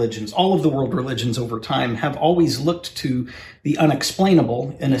of the religions, all of the world religions over time have always looked to the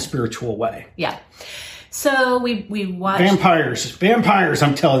unexplainable in a spiritual way. Yeah. So we watched... Vampires,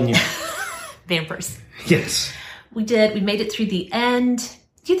 I'm telling you. Vampires. Yes. We did. We made it through the end.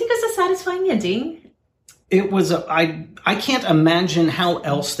 Do you think it was a satisfying ending? It was I can't imagine how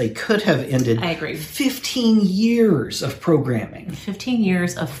else they could have ended. I agree. 15 years of programming. 15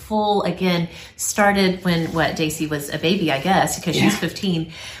 years of full, again, started when, Daisy was a baby, I guess, because she's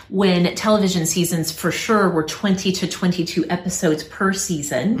 15, when television seasons for sure were 20 to 22 episodes per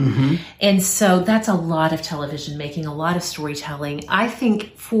season. Mm-hmm. And so that's a lot of television making, a lot of storytelling. I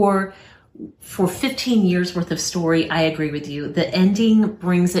think for for 15 years worth of story, I agree with you. The ending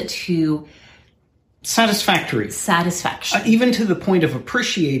brings it to satisfaction. Even to the point of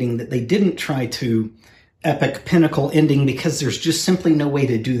appreciating that they didn't try to epic pinnacle ending, because there's just simply no way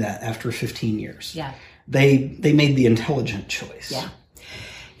to do that after 15 years. Yeah. They made the intelligent choice. Yeah.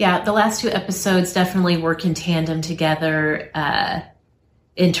 Yeah, the last 2 episodes definitely work in tandem together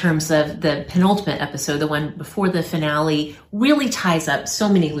in terms of the penultimate episode, the one before the finale, really ties up so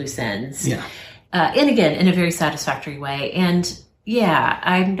many loose ends. Yeah. And again, in a very satisfactory way. And yeah,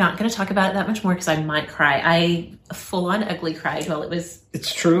 I'm not going to talk about it that much more because I might cry. I full-on ugly cried while it was...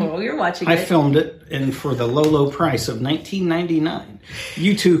 It's true. While we were watching I filmed it, and for the low, low price of $19.99,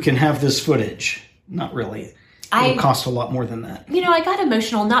 you too can have this footage. Not really. It'll cost a lot more than that. You know, I got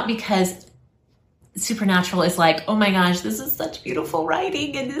emotional, not because Supernatural is like, oh my gosh, this is such beautiful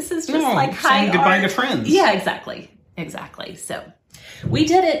writing, and this is just like high saying goodbye art. to friends. Yeah, exactly. So, we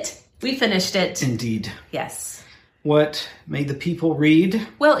did it. We finished it. Indeed. Yes. What made the people read?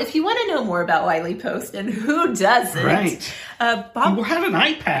 Well, if you want to know more about Wiley Post, and who doesn't? Right. Bob He had an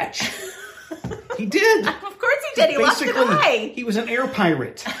eye patch. He did. Of course he did. He lost an eye. He was an air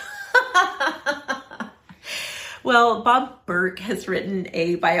pirate. Well, Bob Burke has written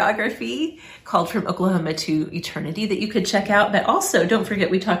a biography called From Oklahoma to Eternity that you could check out. But also, don't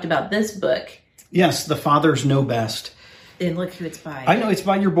forget, we talked about this book. Yes, The Fathers Know Best. And look who it's by. I know, it's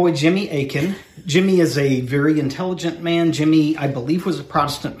by your boy Jimmy Akin. Jimmy is a very intelligent man. Jimmy, I believe, was a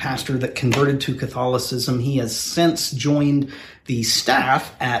Protestant pastor that converted to Catholicism. He has since joined the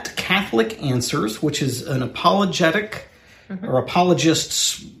staff at Catholic Answers, which is an apologetic or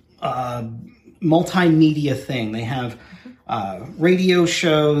apologists multimedia thing. They have radio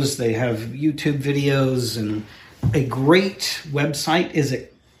shows, they have YouTube videos, and a great website. Is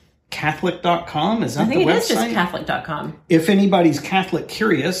it Catholic.com? Is that the website? I think it is just Catholic.com. If anybody's Catholic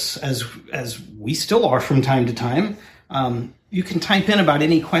curious, as we still are from time to time, you can type in about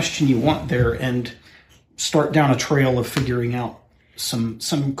any question you want there and start down a trail of figuring out some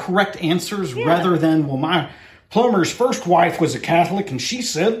correct answers rather than, well, my plumber's first wife was a Catholic and she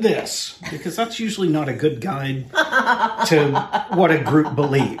said this, because that's usually not a good guide to what a group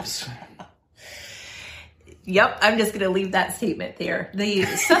believes. Yep, I'm just going to leave that statement there. The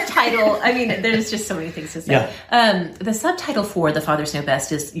subtitle, I mean, there's just so many things to say. Yeah. The subtitle for The Fathers Know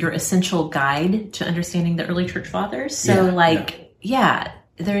Best is Your Essential Guide to Understanding the Early Church Fathers. So, I like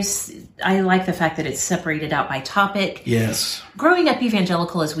the fact that it's separated out by topic. Yes. Growing up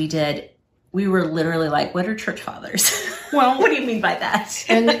evangelical as we did, we were literally like, what are church fathers? Well, what do you mean by that?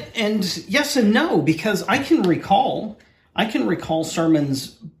 and yes and no, because I can recall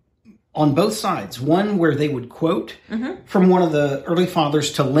sermons on both sides. One where they would quote from one of the early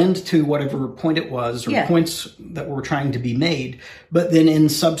fathers to lend to whatever point it was, or points that were trying to be made. But then in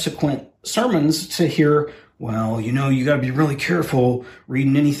subsequent sermons to hear, well, you got to be really careful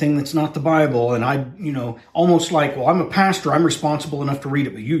reading anything that's not the Bible. And I, almost like, well, I'm a pastor, I'm responsible enough to read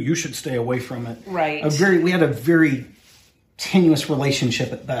it, but you should stay away from it. Right. We had a very tenuous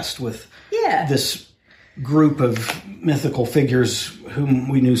relationship at best with this group of mythical figures whom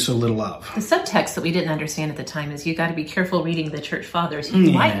we knew so little of. The subtext that we didn't understand at the time is you got to be careful reading the church fathers.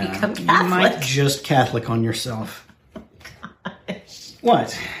 You might become Catholic. You might just Catholic on yourself. Gosh.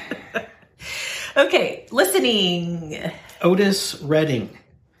 What? Okay, listening. Otis Redding.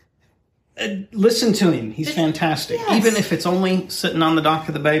 Listen to him. He's fantastic. Yes. Even if it's only sitting on the dock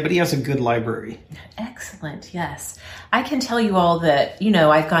of the bay, but he has a good library. Excellent, yes. I can tell you all that,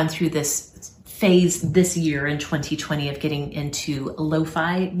 I've gone through this phase this year in 2020 of getting into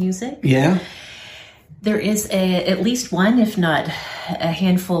lo-fi music. Yeah. There is at least one, if not a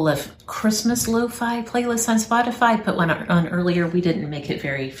handful of Christmas lo-fi playlists on Spotify. I put one on earlier. We didn't make it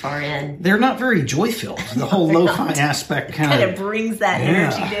very far in. They're not very joy-filled. The whole lo-fi aspect kind of brings that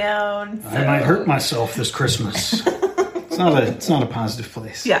energy down. So. I might hurt myself this Christmas. It's not a positive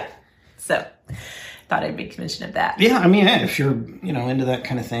place. Yeah. So thought I'd make mention of that. Yeah, I mean, if you're, into that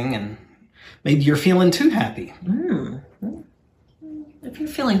kind of thing, and maybe you're feeling too happy. If you're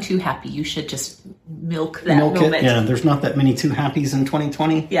feeling too happy, you should just milk that moment. It. Yeah, there's not that many too happies in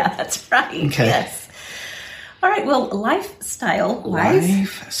 2020. Yeah, that's right. Okay. Yes. All right, well, lifestyle.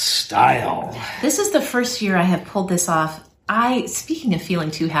 This is the first year I have pulled this off. Speaking of feeling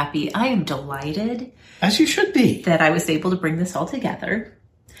too happy, I am delighted. As you should be. That I was able to bring this all together.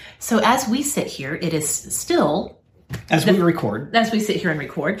 So as we sit here, it is still... As we sit here and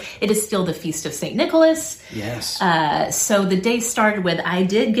record, it is still the Feast of St. Nicholas. Yes. So the day started with, I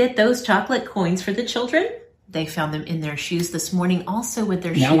did get those chocolate coins for the children. They found them in their shoes this morning, also with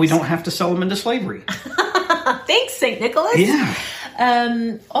their shoes. Now we don't have to sell them into slavery. Thanks, St. Nicholas. Yeah.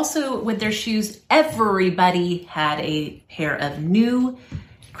 Also, with their shoes, everybody had a pair of new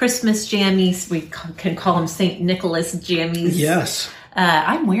Christmas jammies. We can call them St. Nicholas jammies. Yes.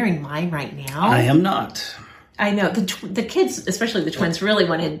 I'm wearing mine right now. I am not. I know. The kids, especially the twins, really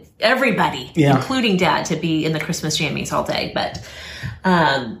wanted everybody, including Dad, to be in the Christmas jammies all day. But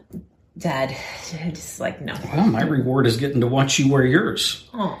Dad just like, no. Well, my reward is getting to watch you wear yours.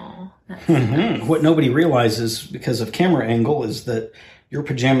 Aw. What nobody realizes because of camera angle is that your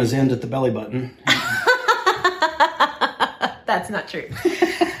pajamas end at the belly button. That's not true.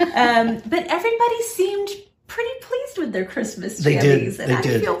 But everybody seemed pretty pleased with their Christmas jammies. I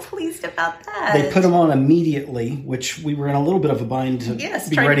feel pleased about that. They put them on immediately, which we were in a little bit of a bind to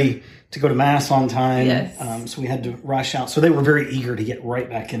be ready to go to Mass on time. Yes. So we had to rush out. So they were very eager to get right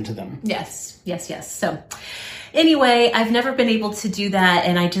back into them. Yes. So anyway, I've never been able to do that,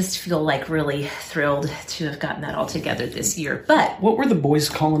 and I just feel like really thrilled to have gotten that all together this year. But what were the boys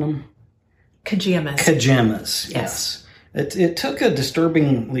calling them? Kajamas. Yes. It took a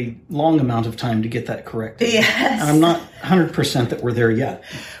disturbingly long amount of time to get that corrected. Yes. And I'm not 100% that we're there yet.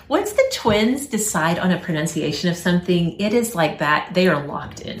 Once the twins decide on a pronunciation of something, it is like that. They are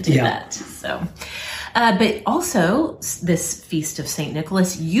locked into that. So, but also this Feast of St.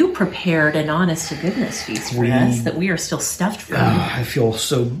 Nicholas, you prepared an honest-to-goodness feast for us that we are still stuffed from. I feel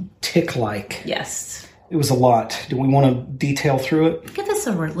so tick-like. Yes. It was a lot. Do we want to detail through it? Give us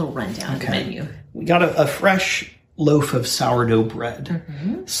a little rundown of the menu. We got a fresh loaf of sourdough bread,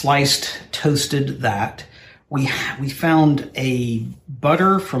 sliced, toasted that. We found a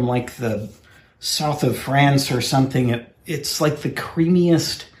butter from like the south of France or something. It's like the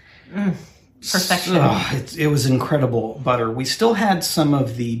creamiest. Perfection. It was incredible butter. We still had some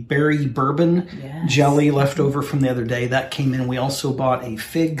of the berry bourbon jelly left over from the other day. That came in. We also bought a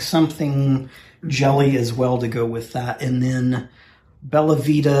fig something jelly as well to go with that. And then Bella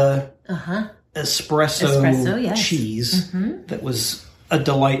Vita espresso cheese that was a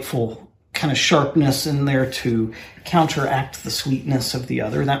delightful kind of sharpness in there to counteract the sweetness of the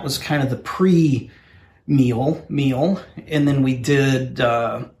other. That was kind of the pre-meal. And then we did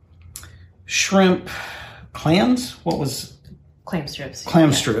shrimp clams. What was clam strips?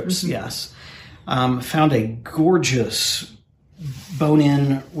 Clam strips, yes. Found a gorgeous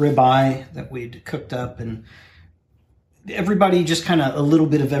bone-in ribeye that we'd cooked up, and everybody just kind of a little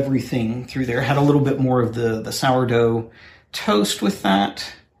bit of everything through there. Had a little bit more of the sourdough toast with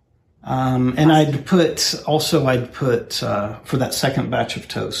that. And I'd put for that second batch of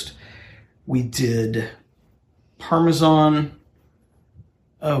toast, we did Parmesan.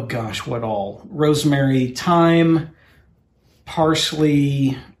 Oh gosh, what all? Rosemary, thyme,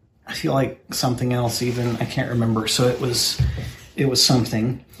 parsley. I feel like something else even. I can't remember. So it was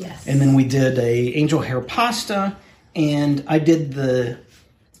something. Yes. And then we did a angel hair pasta. And I did the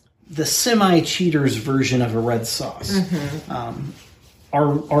semi-cheaters version of a red sauce.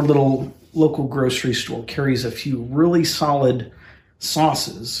 Our little local grocery store carries a few really solid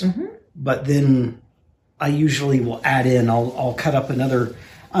sauces, but then I usually will add in, I'll cut up another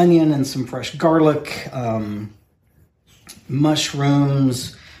onion and some fresh garlic,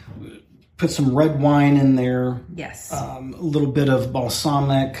 mushrooms, put some red wine in there. Yes. A little bit of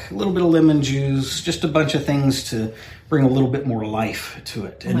balsamic, a little bit of lemon juice, just a bunch of things to bring a little bit more life to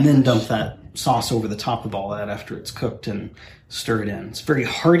it. And then dump that sauce over the top of all that after it's cooked and stir it in. It's very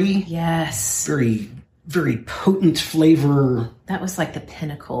hearty. Yes. Very, very potent flavor. That was like the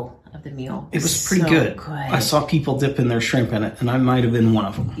pinnacle of the meal. It was pretty good. I saw people dipping their shrimp in it, and I might have been one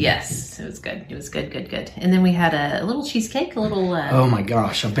of them. Yes, it was good. It was good. And then we had a little cheesecake, oh my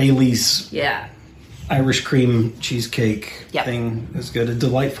gosh, a Bailey's Irish cream cheesecake thing is good. A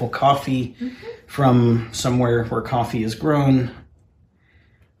delightful coffee from somewhere where coffee is grown.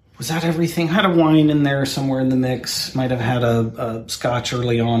 Was that everything? Had a wine in there somewhere in the mix. Might have had a scotch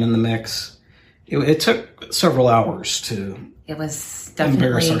early on in the mix. It took several hours to... It was definitely...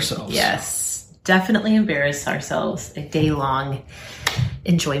 embarrass ourselves. Yes, definitely embarrass ourselves. A day-long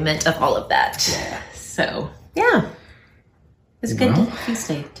enjoyment of all of that. Yeah. So, yeah. It was a good feast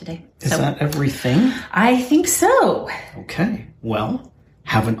day today. Is that everything? I think so. Okay. Well,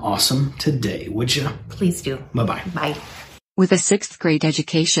 have an awesome today, would you? Please do. Bye-bye. Bye. With a 6th grade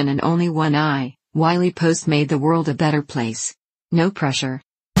education and only one eye, Wiley Post made the world a better place. No pressure.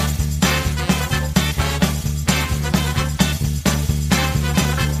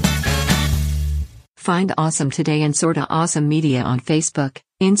 Find Awesome Today and Sorta Awesome Media on Facebook,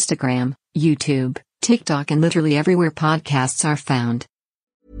 Instagram, YouTube, TikTok, and literally everywhere podcasts are found.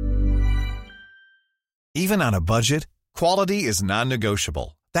 Even on a budget, quality is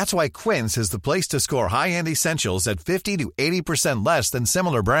non-negotiable. That's why Quince is the place to score high-end essentials at 50 to 80% less than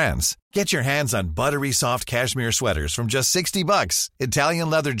similar brands. Get your hands on buttery soft cashmere sweaters from just $60, Italian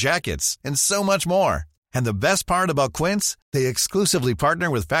leather jackets, and so much more. And the best part about Quince, they exclusively partner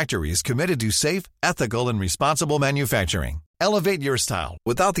with factories committed to safe, ethical, and responsible manufacturing. Elevate your style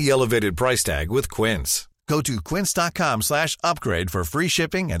without the elevated price tag with Quince. Go to quince.com/upgrade for free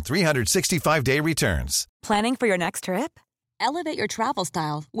shipping and 365-day returns. Planning for your next trip? Elevate your travel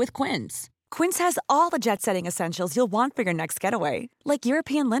style with Quince. Quince has all the jet-setting essentials you'll want for your next getaway, like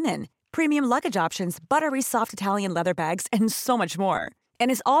European linen, premium luggage options, buttery soft Italian leather bags, and so much more.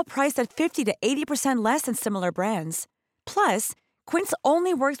 And is all priced at 50 to 80% less than similar brands. Plus, Quince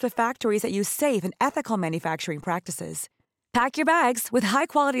only works with factories that use safe and ethical manufacturing practices. Pack your bags with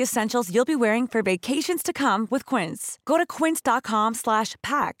high-quality essentials you'll be wearing for vacations to come with Quince. Go to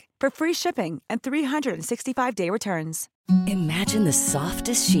quince.com/pack for free shipping and 365-day returns. Imagine the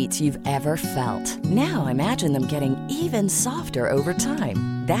softest sheets you've ever felt. Now imagine them getting even softer over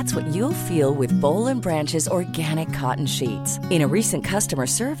time. That's what you'll feel with Boll & Branch's organic cotton sheets. In a recent customer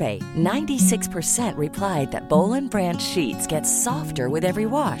survey, 96% replied that Boll & Branch sheets get softer with every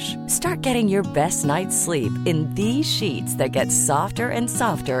wash. Start getting your best night's sleep in these sheets that get softer and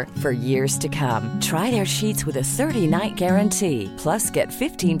softer for years to come. Try their sheets with a 30-night guarantee. Plus, get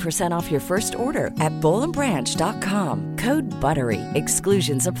 15% off your first order at bollandbranch.com. Code BUTTERY.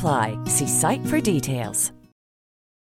 Exclusions apply. See site for details.